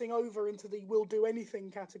crossing over into the "will do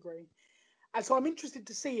anything" category. And so I'm interested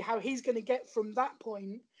to see how he's going to get from that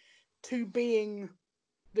point to being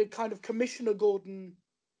the kind of Commissioner Gordon,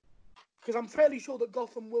 because I'm fairly sure that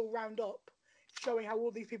Gotham will round up, showing how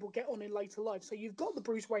all these people get on in later life. So you've got the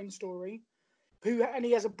Bruce Wayne story, and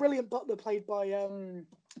he has a brilliant butler played by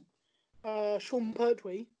Sean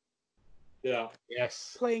Pertwee. Yeah.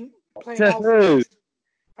 Yes. Playing Alfred.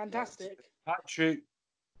 Fantastic. Patrick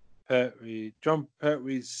Pertwee, John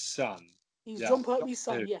Pertwee's son. He's John Pertwee's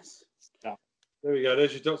son, yes. Yeah. There we go.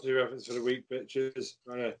 There's your Doctor Who reference for the week, bitches.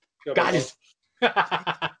 I know. Guys.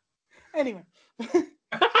 Anyway.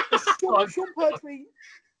 Sean Pertwee,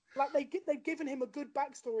 they've given him a good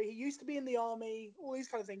backstory. He used to be in the army, all these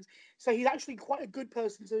kind of things. So he's actually quite a good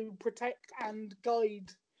person to protect and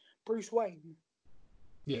guide Bruce Wayne.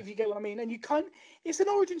 Yeah. If you get what I mean. And it's an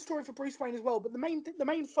origin story for Bruce Wayne as well, but the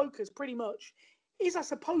main focus pretty much is, I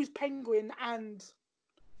suppose, Penguin and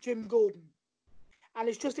Jim Gordon. And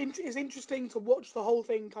it's just it's interesting to watch the whole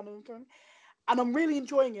thing kind of going, and I'm really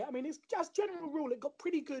enjoying it. I mean, it's as general rule, it got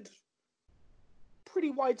pretty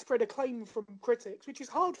widespread acclaim from critics, which is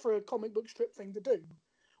hard for a comic book strip thing to do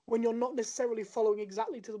when you're not necessarily following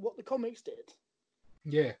exactly to what the comics did.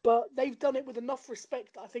 Yeah. But they've done it with enough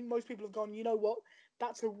respect that I think most people have gone, you know what,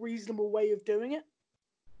 that's a reasonable way of doing it.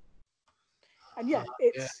 And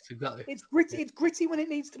it's gritty when it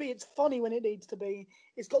needs to be. It's funny when it needs to be.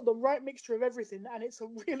 It's got the right mixture of everything, and it's a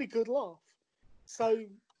really good laugh. So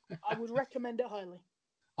I would recommend it highly.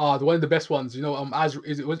 The one of the best ones, I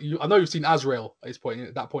know you've seen Azrael at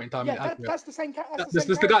that point in time. Yeah, that's the same. That's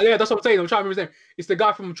the guy. Yeah, that's what I'm saying. I'm trying to remember his name. It's the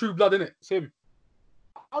guy from True Blood, isn't it? It's him.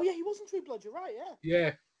 Oh yeah, he was in True Blood. You're right. Yeah.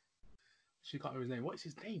 Yeah. She can't remember his name. What is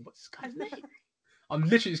his name? What's this guy's name? I'm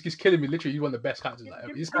literally, it's killing me. Literally, he's one of the best characters.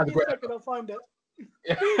 This guy's a great. I'll find it.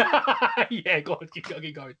 Yeah, go on, keep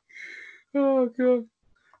going. Oh god.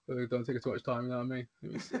 Don't take too much time. You know what I mean?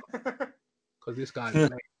 Let me see. Because this guy.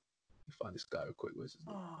 Let me find this guy real quick. Where's his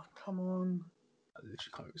name? Oh, come on. I literally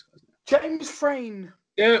can't remember this guy's name. James Frayne.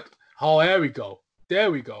 Yep. Oh, there we go.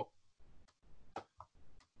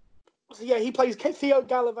 So yeah, he plays Theo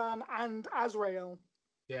Galavan and Azrael.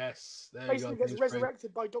 Yes. There Basically you go. gets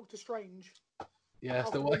resurrected by Doctor Strange. Yeah,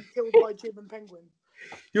 that's the one. Killed by Jim and Penguin.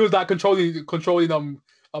 He was like controlling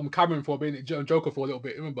Cameron for being Joker for a little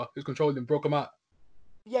bit. Remember, he was controlling him, broke him out.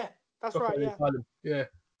 Yeah, that's right. Yeah. Yeah.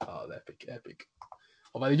 Oh, epic.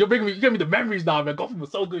 Oh man, you give me the memories now, man. Gotham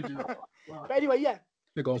was so good, you know. Wow. But anyway, yeah.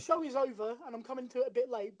 The show is over, and I'm coming to it a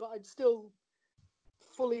bit late, but I'd still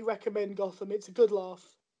fully recommend Gotham. It's a good laugh.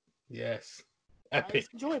 Yes. Epic.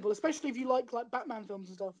 It's enjoyable, especially if you like Batman films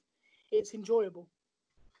and stuff. It's enjoyable.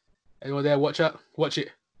 Anyone there? Watch it.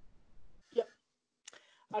 Yep.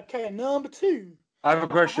 Okay, number 2. I have a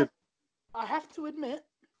question. I have to admit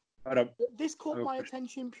that this caught my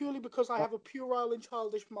attention purely because I have a puerile and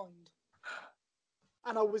childish mind.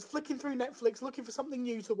 And I was flicking through Netflix looking for something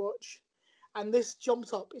new to watch, and this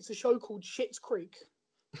jumped up. It's a show called Schitt's Creek.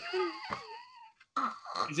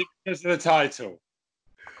 Is it because of the title?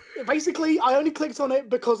 Basically, I only clicked on it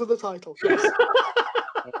because of the title. Yes.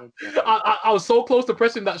 I was so close to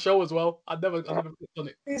pressing that show as well. I never clicked on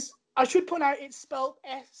it. I should point out it's spelled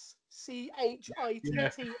SCHITTS,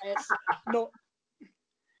 not.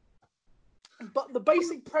 But the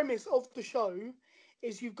basic premise of the show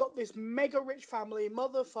is you've got this mega rich family,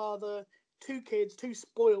 mother, father, 2 kids, 2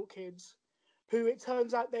 spoiled kids, who it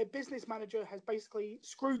turns out their business manager has basically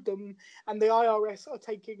screwed them, and the IRS are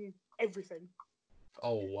taking everything.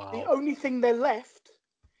 Oh, wow. The only thing they're left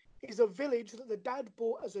is a village that the dad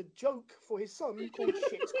bought as a joke for his son called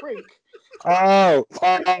Schitt's Creek. Oh,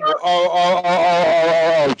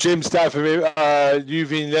 Jim Stafford,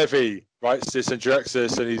 Eugene Levy writes this and directs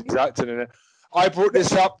this, and he's acting in it. I brought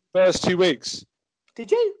this up the first 2 weeks. Did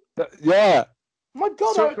you? Yeah. My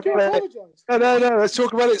God, I do apologise. No. Let's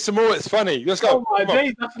talk about it some more. It's funny. Let's go. Oh my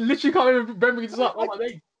days! I literally can't remember this up. Oh my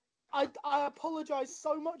days! I apologise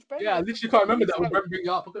so much, Ben. Yeah, I literally can't remember that. I remember bringing it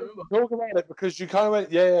up. I can't remember. Talk about it because you kind of went,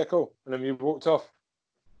 yeah, cool, and then you walked off.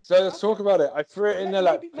 So let's talk about it. I threw it in there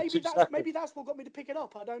like maybe that's what got me to pick it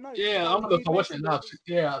up. I don't know. Yeah, I'm gonna watch it now.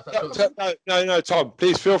 Yeah. No, Tom.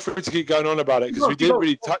 Please feel free to keep going on about it because we didn't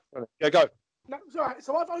really touch on it. Yeah, go. No, it's all right.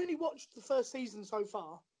 So I've only watched the first season so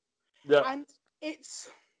far. Yeah. And it's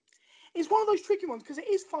one of those tricky ones because it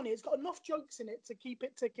is funny. It's got enough jokes in it to keep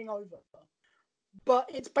it ticking over. But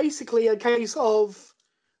it's basically a case of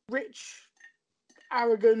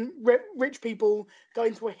arrogant, rich people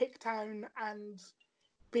going to a hick town and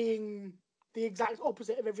being the exact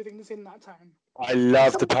opposite of everything that's in that town. I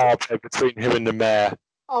love the power play between him and the mayor.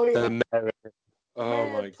 Oh yeah, The mayor. Oh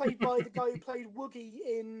Mayor my played by the guy who played Woogie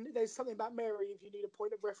in There's Something About Mary, if you need a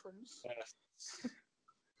point of reference. Yes.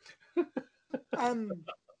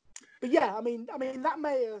 But yeah, I mean that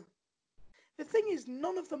mayor. The thing is,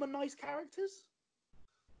 none of them are nice characters.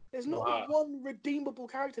 There's not one redeemable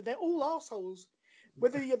character. They're all assholes.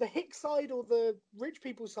 Whether you're the hick side or the rich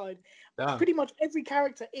people side, pretty much every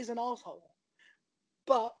character is an asshole.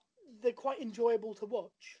 But they're quite enjoyable to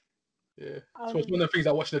watch. Yeah, so it's one of the things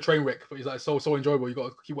like watching a train wreck, but it's like so enjoyable. You got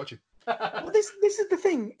to keep watching. Well, this is the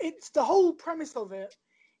thing. It's the whole premise of it.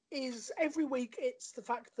 Is every week it's the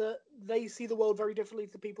fact that they see the world very differently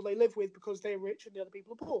to the people they live with because they're rich and the other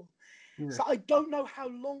people are poor. Yeah. So I don't know how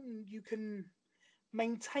long you can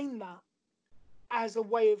maintain that as a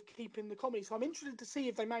way of keeping the comedy. So I'm interested to see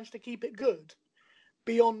if they manage to keep it good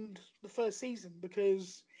beyond the first season,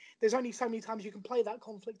 because there's only so many times you can play that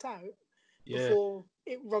conflict out before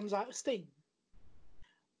it runs out of steam.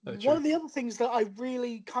 One of the other things that I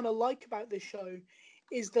really kind of like about this show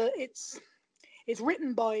is that it's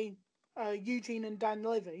written by Eugene and Dan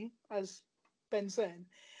Levy, as Ben said.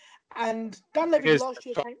 And Dan Levy last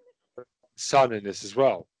year came... Son in this as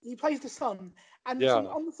well. He plays the son. And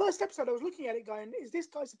on the first episode, I was looking at it going, is this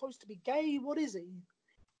guy supposed to be gay? What is he?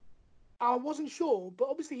 I wasn't sure, but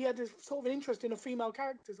obviously he had a sort of an interest in a female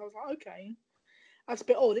character. So I was like, okay, that's a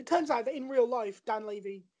bit odd. It turns out that in real life, Dan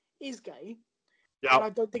Levy is gay. Yeah. And I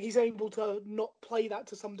don't think he's able to not play that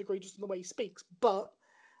to some degree just in the way he speaks. But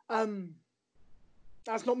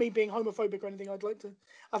that's not me being homophobic or anything.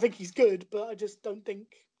 I think he's good, but I just don't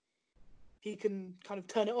think he can kind of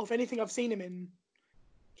turn it off. Anything I've seen him in,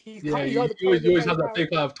 he always has that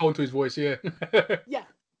big kind of tone to his voice, yeah. Yeah.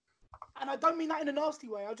 And I don't mean that in a nasty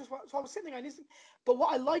way. I was sitting there going, but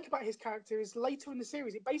what I like about his character is later in the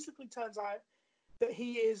series, it basically turns out that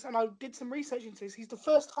he is, and I did some research into this, he's the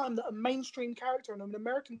first time that a mainstream character in an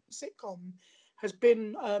American sitcom has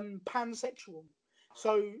been pansexual.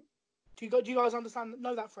 So, do you guys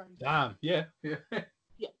know that phrase? Damn, yeah.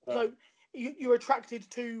 Yeah. So you're attracted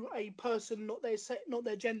to a person, not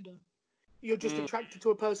their gender. You're just attracted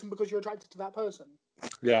to a person because you're attracted to that person.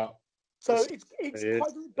 Yeah. So it's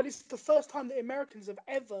quite, but it's the first time that Americans have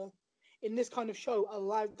ever, in this kind of show,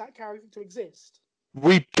 allowed that character to exist.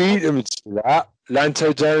 We beat them to that.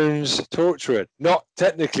 Lanto Jones tortured. Not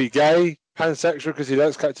technically gay, pansexual because he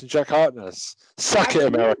likes Captain Jack Harkness. Suck it,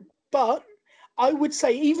 America. But I would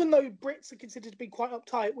say, even though Brits are considered to be quite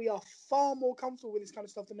uptight, we are far more comfortable with this kind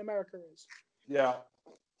of stuff than America is. Yeah.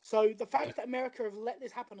 So the fact that America have let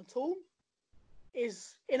this happen at all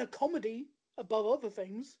is, in a comedy, above other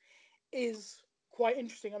things, is quite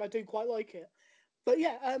interesting, and I do quite like it. But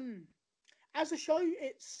yeah, as a show,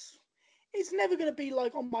 it's never going to be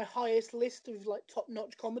like on my highest list of like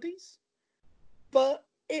top-notch comedies, but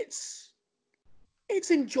it's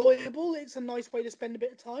enjoyable. It's a nice way to spend a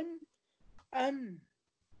bit of time.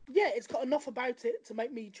 Yeah, it's got enough about it to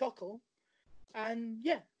make me chuckle, and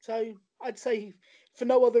yeah, so I'd say for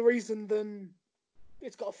no other reason than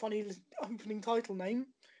it's got a funny opening title name.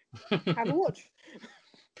 Have a watch.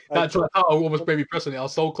 That's right. I almost made me pressing it. I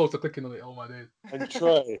was so close to clicking on it. Oh my days. And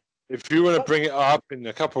Trey, if you want to bring it up in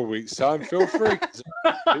a couple of weeks' time, feel free.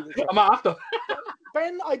 I'm after.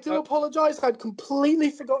 Ben, I do apologise. I'd completely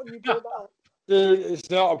forgotten you brought that up. Dude, it's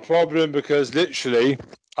not a problem because literally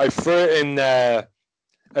I threw it in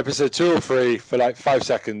episode 2 or 3 for like 5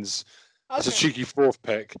 seconds. Okay. It's a cheeky fourth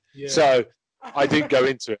pick. Yeah. So I didn't go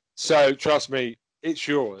into it. So trust me, it's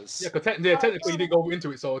yours. Yeah, because technically you didn't go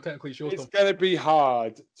into it, so technically it's yours. It's going to be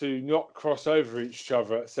hard to not cross over each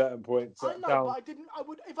other at certain points. I know, but I didn't. I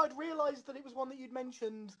would, if I'd realised that it was one that you'd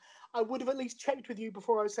mentioned, I would have at least checked with you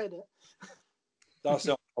before I said it. That's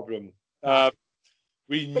not a problem.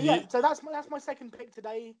 Yeah, so that's my second pick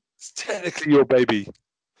today. It's technically your baby.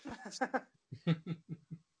 Yeah,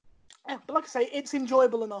 but like I say, it's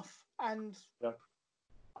enjoyable enough, and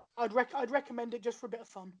I'd recommend it just for a bit of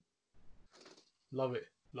fun. Love it.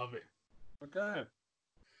 Okay.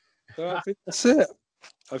 So I think that's it.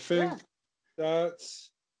 I think that's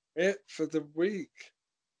it for the week.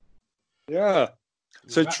 Yeah.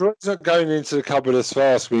 So Troy's not going into the cupboard as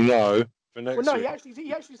fast, we know. For next week.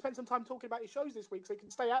 He actually spent some time talking about his shows this week, so he can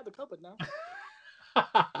stay out of the cupboard now.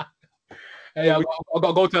 Hey, I got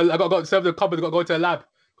to go to serve the cupboard. I got to go to the lab.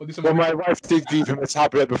 Well, my wife did give him a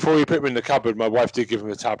tablet before he put him in the cupboard. My wife did give him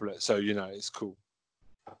a tablet, so it's cool.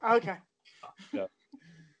 Okay. Yeah.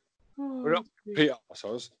 We're not complete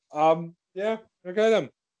assholes. Yeah. Okay then.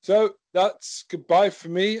 So that's goodbye for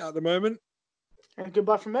me at the moment. And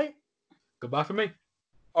goodbye from me. Goodbye from me.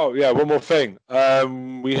 Oh yeah, one more thing.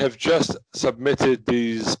 We have just submitted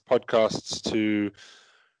these podcasts to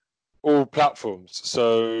all platforms,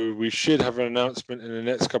 so we should have an announcement in the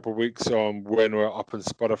next couple of weeks on when we're up on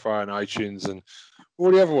Spotify and iTunes and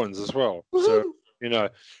all the other ones as well. So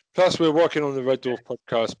plus we're working on the Red Dwarf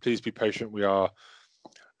podcast. Please be patient. We are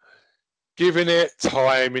giving it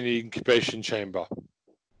time in the incubation chamber.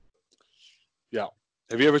 Yeah.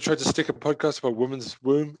 Have you ever tried to stick a podcast about a woman's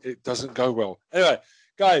womb? It doesn't go well. Anyway,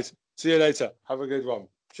 guys, see you later. Have a good one.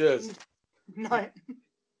 Cheers. Night.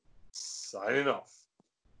 Signing off.